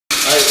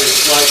is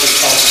slightly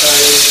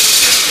concave.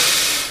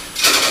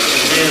 You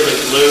can hear the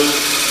glue.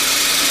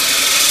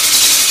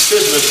 It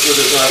isn't as good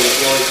as I would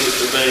like it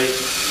to be.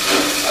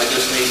 I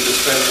just need to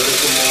spend a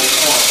little more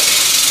time.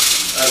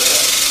 Okay.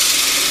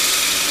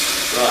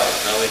 Right,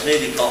 now we've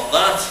nearly got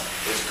that.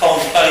 It's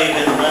concave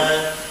in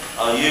there.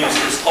 I'll use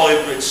this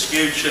hybrid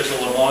skew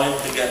chisel of mine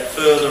to get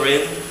further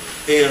in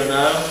here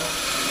now.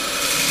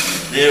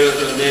 Nearer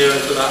and nearer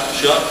to that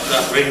chuck,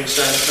 that ring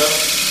centre.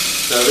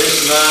 So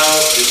this now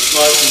is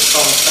slightly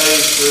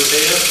concave through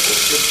here, or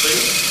should be.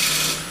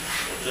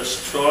 We'll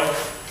just try.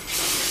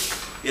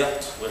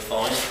 Yep, we're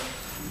fine.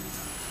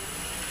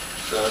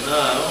 So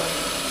now,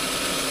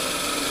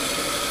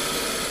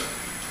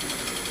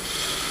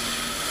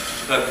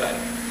 okay,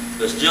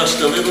 there's just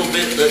a little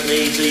bit that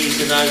needs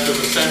easing out of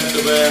the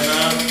centre there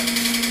now,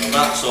 and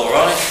that's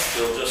alright.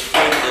 We'll just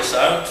take this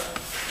out,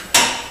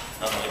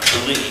 and I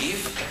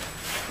believe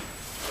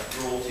I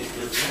brought it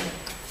with me.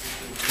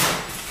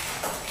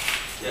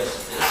 Yes,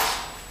 it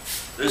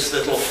is. This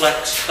little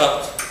flex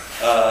cut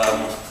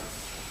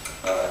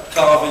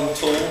carving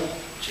tool.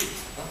 Gee,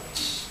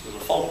 there's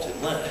a fault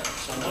in there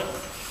somewhere.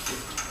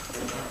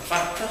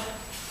 Factor.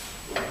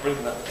 We'll bring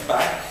that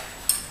back.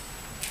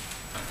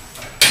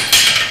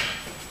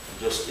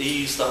 Just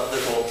ease that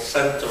little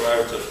centre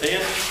out of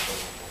here.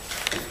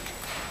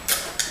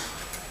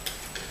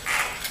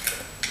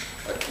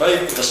 I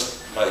made the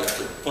mistake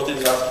of putting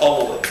that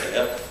hole in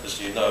here, as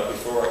you know,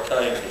 before I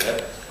came here,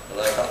 and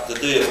I had to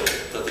deal with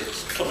it, but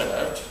it's coming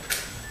out.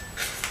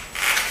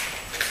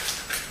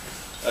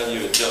 And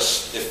you would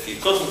just, if you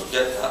couldn't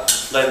get that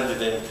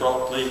blended in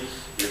properly,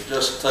 you'd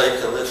just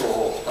take a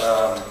little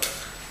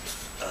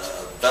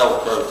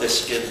Velcro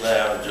disc in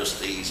there and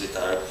just ease it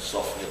out,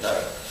 soften it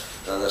out.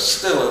 Now there's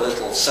still a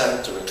little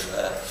centre in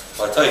there. If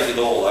I take it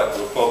all out,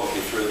 we'll probably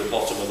be through the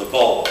bottom of the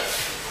bowl.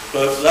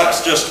 But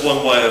that's just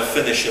one way of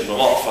finishing them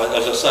off.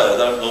 As I say, I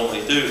don't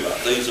normally do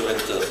that. These are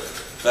into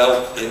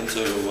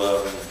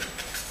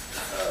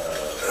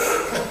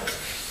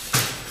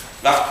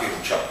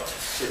vacuum chucked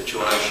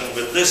situation.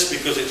 With this,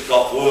 because it's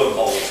got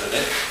wormholes in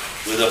it,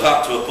 we'd have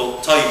had to have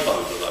put tape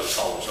over those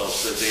holes,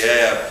 else the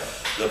air.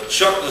 The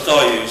chuck that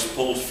I use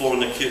pulls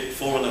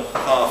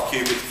 4.5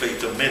 cubic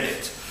feet a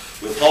minute.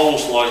 With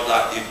holes like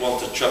that, you'd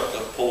want a chuck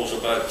that pulls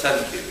about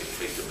 10 cubic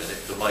feet a minute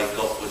to make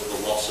up with the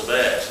loss of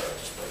air, so to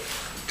speak.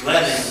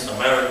 Glenn in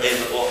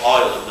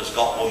Ireland has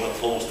got one that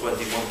pulls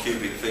 21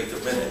 cubic feet a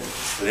minute.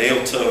 The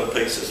heel turn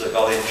pieces have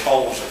got inch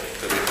holes in it,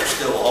 but it will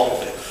still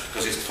hold it,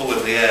 because it's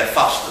pulling the air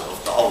fast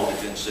enough to hold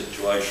it in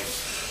situation.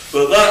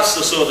 But that's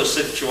the sort of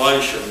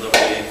situation that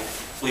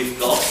we've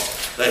got.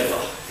 There you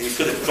are. You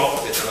could have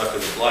dropped it and I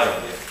could have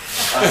blamed you.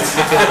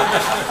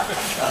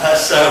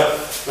 So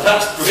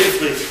that's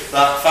briefly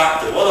that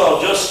factor. What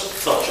I'll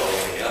just touch on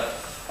here,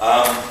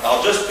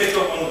 I'll just pick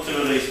up one or two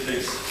of these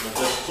pieces and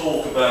just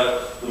talk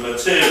about the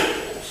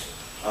materials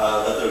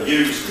that are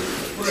used in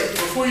these. Right,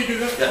 before you do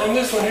that, yeah. On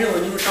this one here,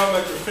 when you were talking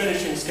about your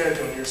finishing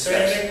schedule, your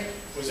sanding,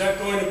 yes. Was that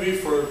going to be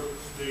for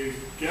the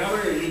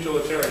gallery or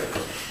utilitarian?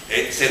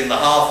 It's in the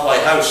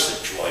halfway house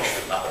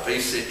situation, that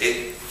piece.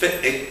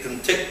 It can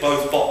tick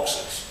both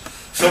boxes.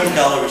 Some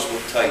galleries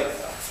would take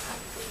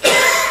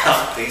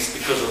that piece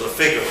because of the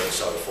figure and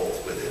so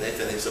forth within it,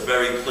 and it's a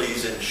very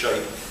pleasing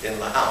shape in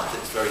the hand.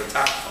 It's very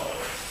tactile,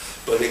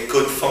 but it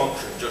could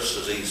function just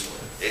as easily.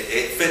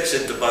 It fits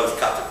into both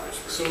categories.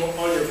 Really.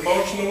 So on your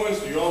functional ones,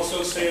 do you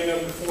also sand them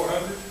to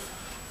 400?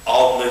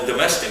 On the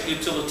domestic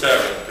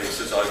utilitarian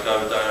pieces, I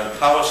go down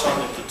power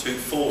sanding to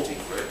 240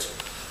 grit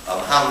and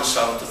hand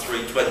sand to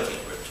 320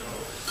 grit.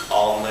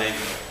 On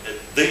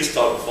these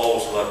type of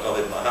bowls that I've got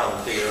in my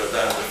hand here are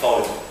down to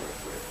 500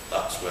 grit.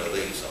 That's where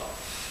these are.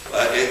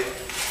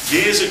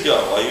 Years ago,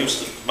 I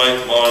used to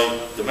make my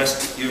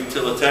domestic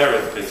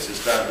utilitarian pieces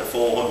down to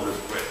 400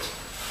 grit.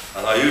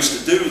 And I used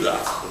to do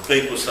that, and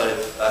people say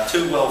they're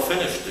too well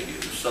finished to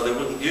use, so they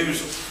wouldn't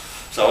use them.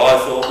 So I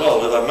thought, well,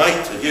 they're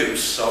made to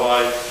use, so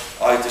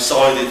I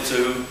decided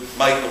to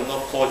make them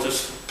not quite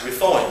as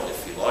refined,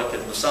 if you like,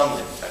 in the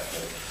sanding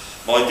technique.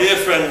 My dear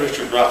friend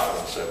Richard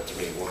Raffin said to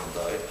me one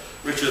day,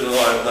 Richard and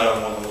I have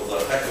known one another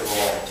a heck of a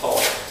long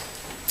time,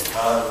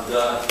 and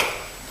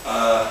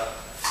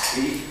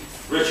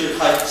Richard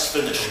hates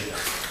finishing.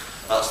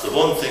 That's the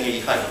one thing he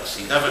hates.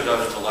 He never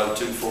goes below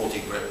 240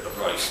 grit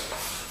abrasive.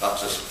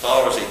 That's as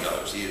far as he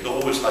goes. He had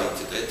always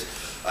hated it,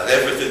 and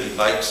everything he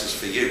makes is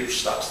for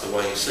use. That's the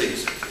way he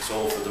sees it. It's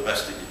all for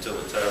domestic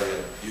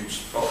utilitarian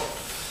use product.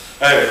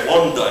 Anyway,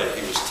 one day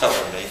he was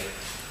telling me,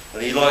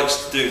 and he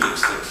likes to do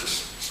these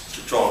things to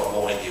try and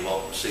wind you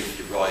up and see if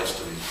you rise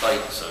to his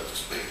bait, so to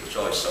speak, which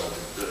I seldom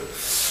do.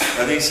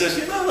 And he says,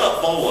 you know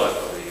that bowl over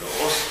of yours?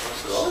 I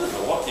said, I don't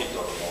know what you've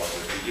got in mind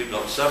with you. You've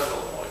got several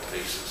of my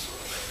pieces.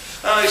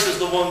 And he says,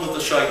 the one with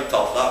the shaped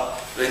top,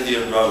 that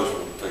Indian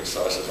rosewood piece.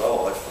 So I said,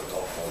 oh, I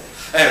forgot one.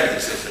 Anyway,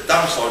 he says, a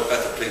damn sight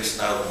better piece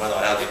now than when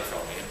I had it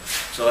from you.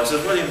 So I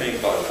said, what do you mean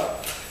by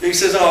that? He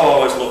says, oh,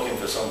 I was looking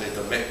for something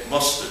to mix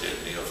mustard in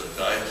the other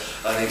day.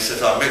 And he says,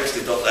 I mixed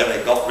it up and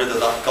it got rid of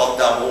that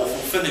goddamn awful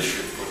finish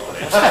you put on it.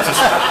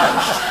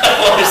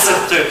 I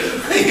said to him,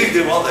 you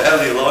do what the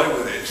hell you like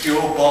with it, it's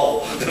your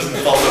ball, it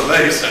doesn't bother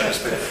me, so to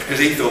speak, because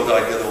he thought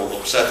I'd get all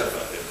upset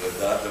about it, but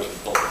that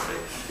doesn't bother me.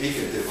 He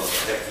can do what the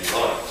heck he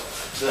likes.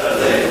 So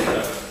there you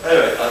go.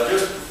 Anyway, I'm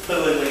just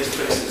pulling these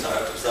pieces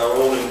out because they're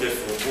all in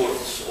different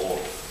woods or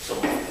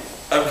something.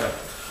 Okay,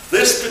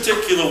 this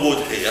particular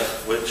wood here,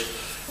 which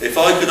if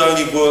I could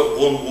only work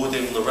one wood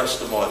in the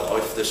rest of my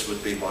life, this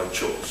would be my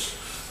choice.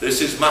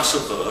 This is Massa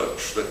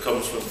birch that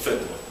comes from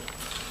Finland.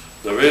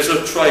 There is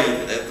a trade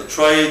in it. The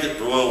trade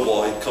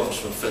worldwide comes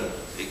from Finland.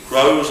 It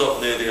grows up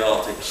near the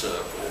Arctic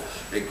Circle.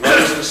 It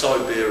grows in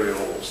Siberia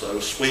also,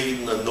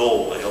 Sweden and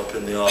Norway up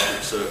in the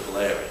Arctic Circle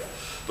area.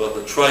 But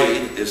the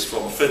trade is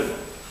from Finland.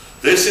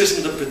 This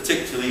isn't a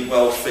particularly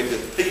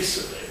well-figured piece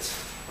of it.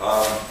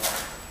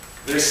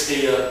 This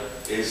here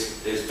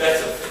is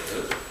better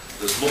figured.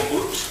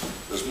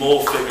 There's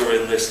more figure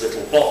in this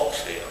little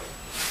box here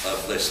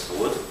of this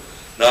wood.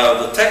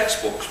 Now the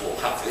textbooks will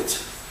have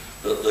it,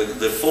 that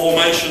the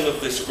formation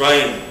of this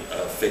grain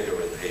figure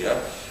in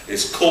here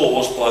is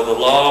caused by the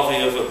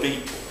larvae of a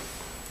beetle.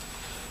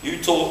 You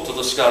talk to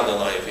the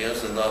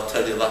Scandinavians and they'll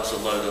tell you that's a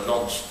load of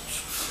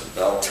nonsense.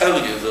 They'll tell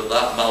you that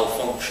that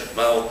malfunction,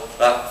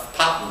 that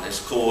pattern is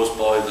caused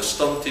by the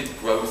stunted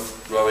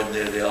growth growing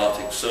near the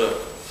Arctic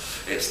Circle.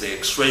 It's the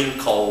extreme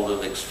cold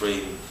and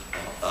extreme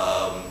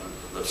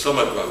the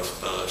summer growth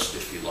burst,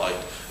 if you like,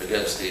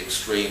 against the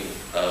extreme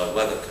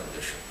weather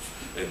conditions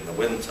in the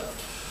winter.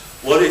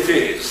 What it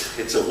is,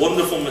 it's a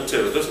wonderful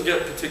material. It doesn't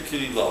get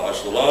particularly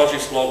large. The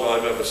largest log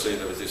I've ever seen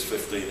of it is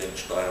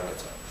 15-inch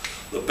diameter.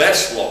 The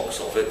best logs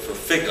of it, from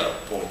figure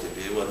point of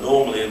view, are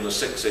normally in the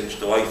 6-inch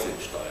to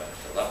 8-inch diameter.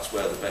 That's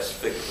where the best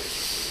figure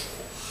is.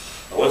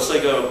 And once they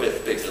go a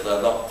bit bigger,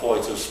 they're not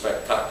quite as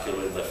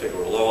spectacular in their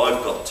figure, although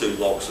I've got 2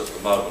 logs at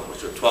the moment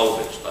which are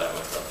 12-inch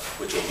diameter,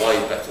 which are way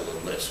better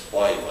than this,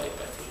 way better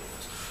than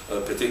this.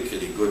 A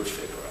particularly good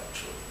figure,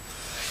 actually.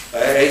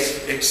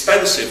 It's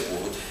expensive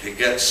wood. It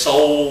gets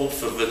sold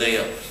for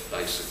veneer,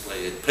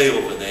 basically. It's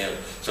peel veneer,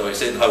 so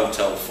it's in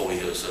hotel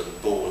foyers and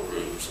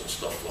boardrooms and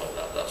stuff like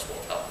that. That's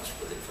what happens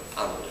with it for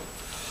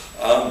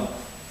panelling.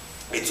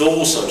 It's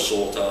also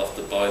sought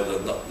after by the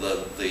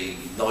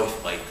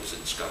knife makers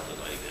in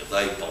Scandinavia.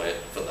 They buy it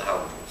for the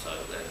handles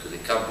out there because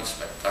it can be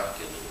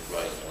spectacular with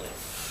grain on it.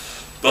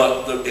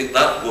 But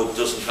that wood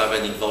doesn't have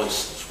any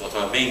license. What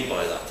I mean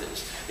by that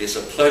is, it's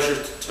a pleasure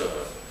to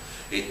turn.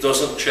 It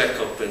doesn't check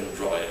up in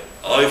drying.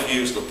 I've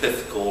used the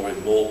pith core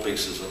in more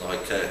pieces than I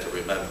care to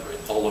remember, in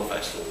hollow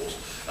vessels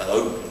and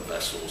open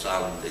vessels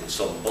and in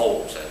some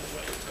bowls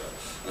anyway.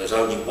 And there's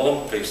only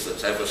one piece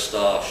that's ever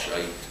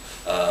star-shaped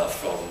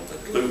from the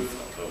glue.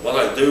 And what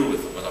I do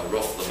with them when I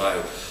rough them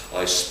out,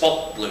 I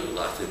spot glue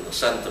that in the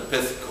centre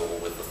pith core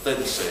with the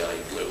thin CA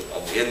glue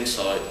on the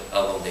inside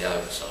and on the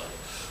outside.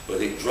 But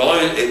it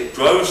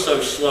grows so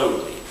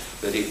slowly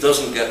that it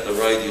doesn't get the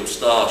radial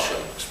star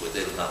shapes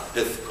within that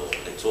pith core.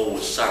 It's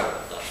always sound.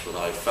 That's what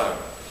I found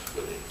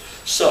with it.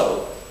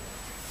 So,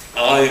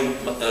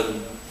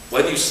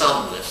 when you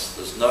sand this,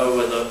 there's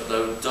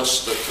no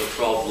dust that's a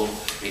problem.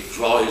 It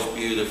dries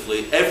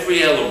beautifully.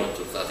 Every element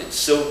of that, it's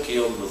silky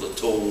under the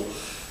tool.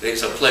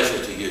 It's a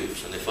pleasure to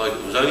use. And if there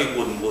was only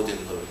wood in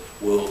the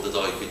world that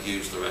I could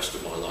use the rest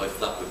of my life,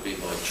 that would be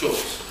my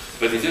choice.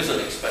 But it is an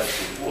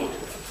expensive wood.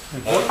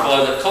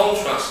 By the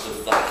contrast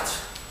of that,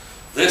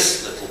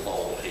 this little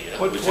bowl here,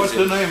 what's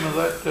the name of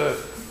that?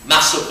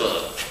 Massa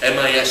birch,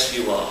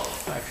 M-A-S-U-R.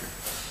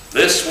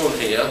 This one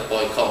here,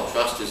 by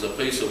contrast, is a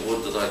piece of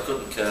wood that I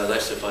couldn't care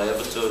less if I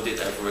ever turned it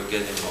ever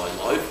again in my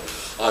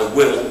life. I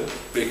will,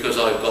 because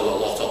I've got a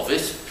lot of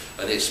it,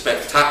 and it's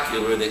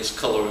spectacular in its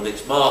colour and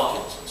its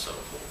markings and so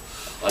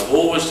forth. I've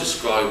always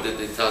described it,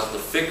 it has the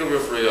figure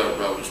of Rio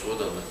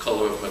rosewood and the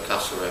colour of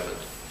Macassar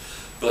ebony.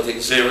 But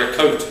it's zero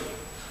coating,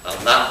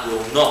 and that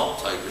will not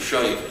take a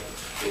shaving.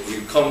 If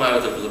you come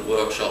out of the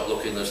workshop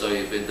looking as though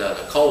you've been down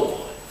a coal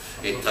mine,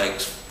 it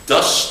takes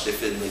dust.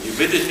 If in the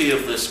humidity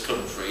of this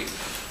country,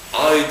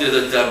 I did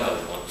a demo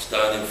once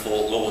down in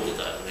Fort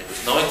Lauderdale, and it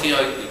was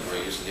 98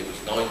 degrees and it was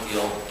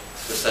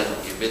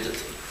 90%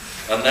 humidity.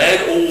 And they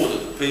had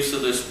ordered a piece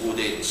of this wood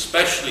in,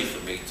 especially for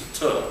me to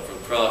turn from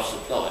Craft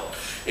Supply.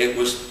 It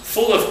was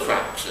full of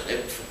cracks in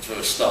it for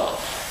a start,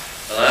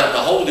 and I had to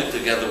hold it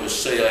together with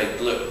CA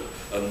glue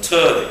and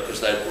turn it because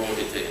they had brought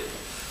it in.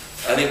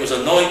 And it was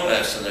a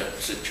nightmare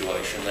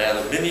situation. They had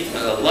a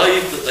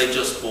lathe that they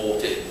just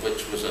bought in,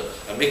 which was a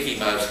Mickey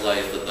Mouse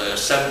lathe that they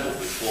assembled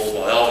before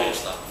my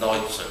eyes that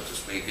night, so to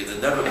speak. It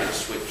had never been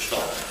switched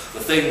on.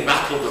 The thing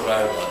rattled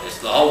around like this.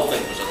 The whole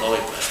thing was a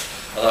nightmare.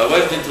 And I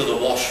went into the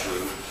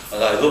washroom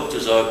and I looked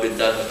as though I'd been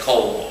down the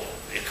coal mine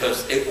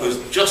because it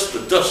was just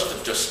the dust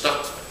had just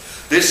stuck to me.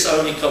 This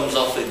only comes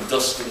off in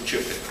dust and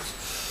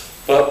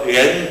chippings. But the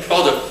end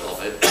product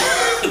of it,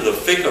 the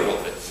figure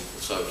of it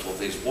and so forth,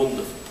 is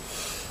wonderful.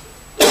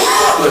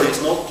 But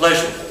it's not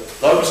pleasurable.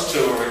 Those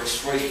two are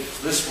extremes.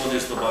 This one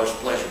is the most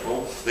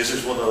pleasurable. This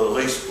is one of the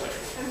least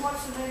pleasurable. And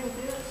what's the name of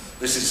this?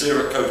 This is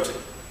zero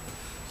coating.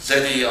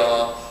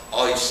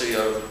 Z-E-R-I-C-O-T-E.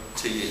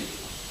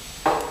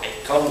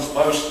 It comes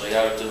mostly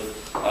out of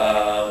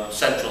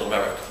Central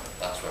America.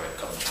 That's where it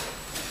comes from.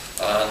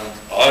 And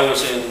I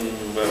was in,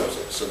 where was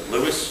it, St.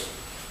 Louis,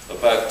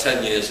 about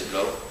 10 years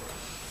ago,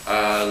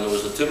 and there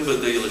was a timber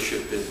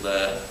dealership in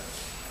there,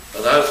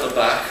 and out the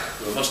back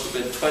there must have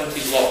been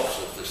 20 logs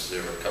of this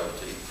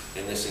Zeracoti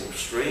in this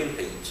extreme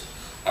heat,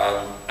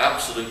 and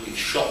absolutely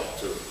shocked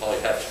to high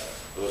heaven.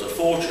 There was a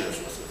fortune's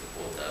worth of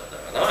wood out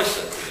there, and I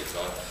said to the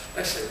guy,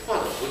 I said,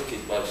 what a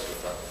wicked waste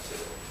of that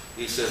material.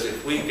 He says,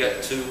 if we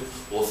get 2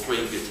 or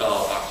 3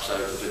 guitar backs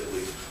out of it,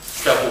 we've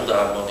trebled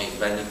our money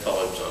many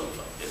times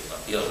over in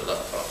that,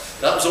 that time.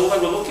 That was all they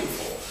were looking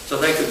for. So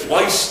they could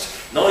waste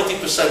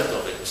 90%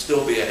 of it and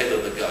still be ahead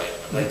of the game,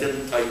 and they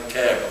didn't take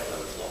care of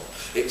those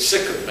logs. It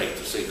sickened me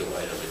to see the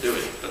way they were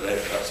doing it, but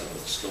that's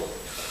another story.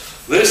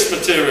 This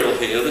material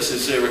here, this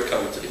is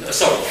Zeracoti,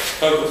 sorry,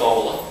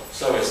 Coca-Cola.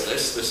 So is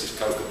this is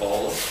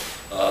Coca-Cola.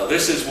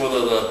 This is one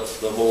of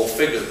the more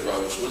figured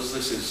rosewoods.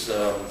 This is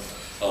a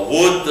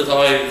wood that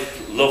I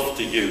love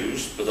to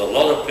use, but a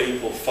lot of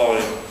people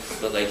find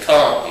that they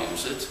can't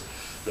use it.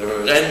 There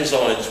are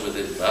enzymes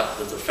within that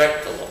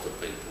affect a lot of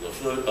people.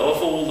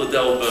 Of all the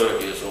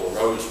Delbergias or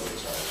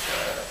rosewoods out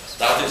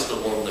there, that is the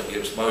one that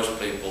gives most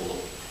people the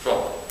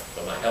problem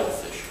from a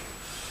health issue.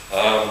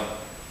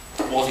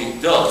 What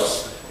it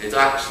does, it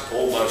acts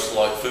almost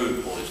like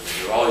food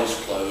poisoning. Your eyes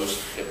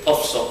close, it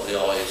puffs up the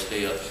eyes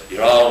here,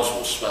 your arms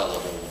will swell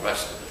and all the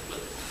rest of it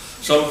with it.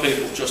 Some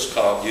people just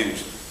can't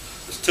use it.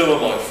 There's 2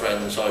 of my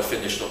friends I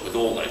finished up with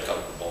all their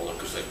Coca-Cola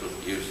because they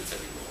couldn't use it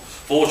anymore.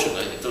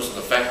 Fortunately, it doesn't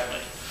affect me.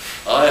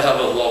 I have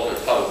a log at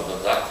home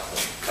that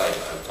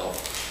came out of,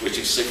 which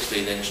is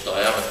 16-inch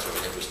diameter,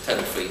 and it was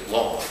 10 feet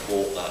long. I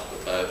bought that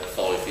about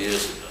 5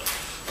 years ago,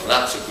 and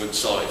that's a good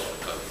size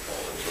for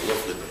Coca-Cola. It's a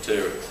lovely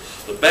material.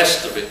 The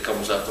best of it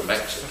comes out of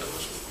Mexico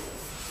as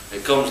well.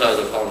 It comes out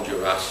of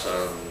Honduras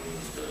and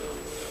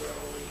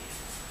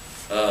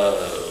where are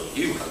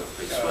we? You had a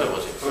piece. Where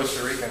was it?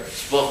 Costa Rica.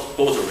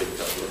 Puerto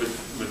Rico.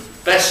 The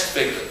best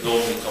fig that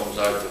normally comes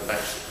out of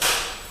Mexico.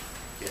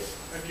 Yes.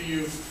 After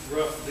you've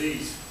roughed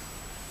these,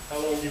 how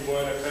long do you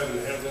wind up having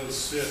to have those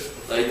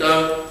sit? They're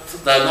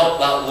not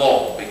that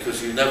long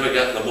because you never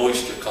get the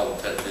moisture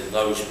content in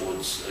those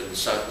woods in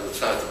South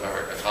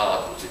American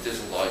hardwoods. It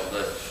isn't like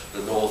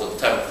the northern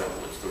temperate woods.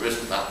 There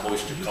isn't that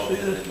moisture content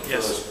in the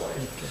first place.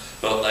 Okay.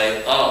 But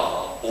they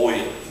are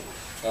oily.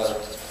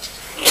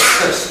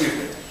 Excuse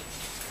me.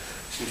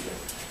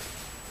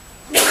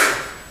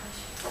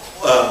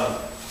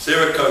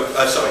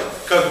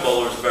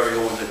 Coca-Cola is a very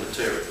oily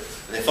material.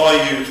 And if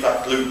I use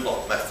that glue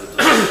plot method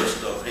that I've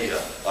just done here,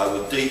 I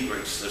would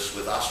degrease this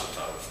with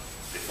acetone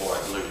before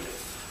I glued it.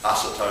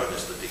 Acetone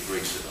is the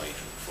degreasing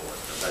agent for it,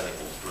 and then it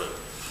will glue.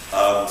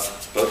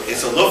 But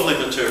it's a lovely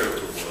material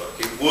to work.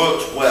 It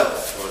works well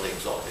for an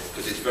exotic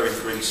because it's very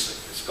greasy.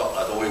 It's got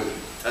that oily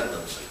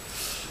tendency.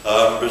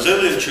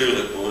 Brazilian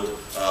tulip wood,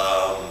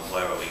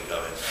 where are we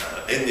going?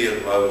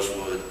 Indian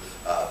rosewood,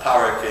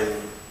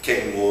 parakin,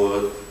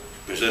 kingwood,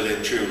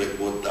 Brazilian tulip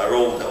wood, they're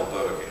all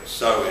Delbergians.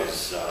 So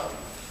is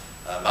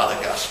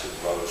Madagascar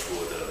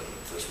rosewood, and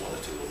there's 1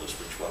 or 2 others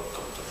which won't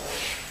come to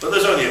mind. But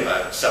there's only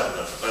about 7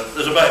 of them.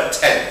 There's about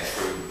 10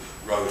 true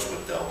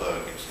rosewood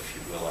Delbergians, if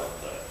you will,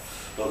 out there.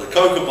 But the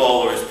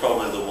Coca-Cola is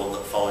probably the one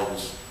that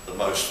finds the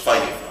most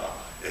favour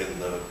in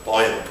the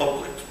buying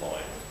public's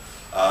mind.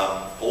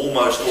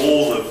 Almost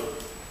all of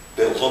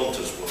Bill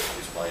Hunter's work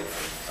is made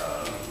from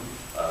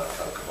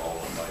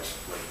Coca-Cola,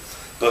 basically.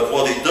 But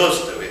what it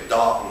does do, it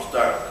darkens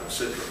down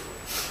considerably.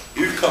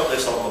 You cut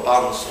this on the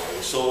bandsaw,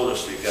 the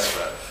sawdust you get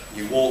there,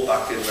 you walk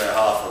back in there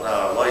half an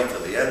hour later,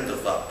 the end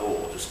of that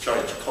board has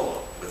changed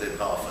colour within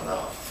half an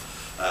hour.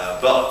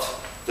 But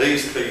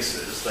these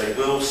pieces, they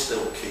will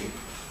still keep.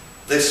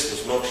 This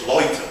was much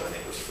lighter when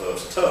it was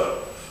first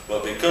turned,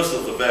 but because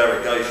of the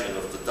variegation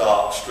of the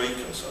dark streak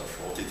and so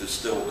forth, it has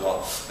still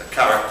got a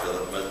character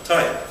that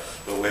maintained.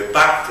 But we're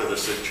back to the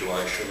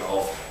situation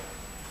of,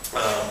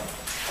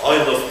 I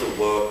love to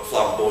work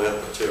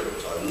flamboyant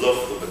materials. I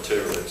love the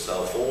material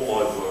itself. All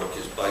my work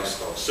is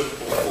based on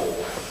simple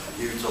form,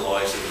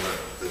 utilising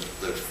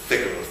the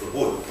figure of the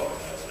wood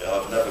primarily.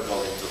 I've never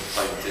gone into the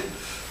painting,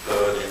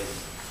 burning,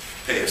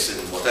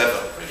 piercing,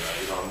 whatever.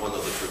 I'm one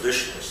of the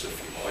traditionalists, if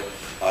you like.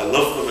 I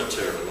love the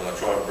material.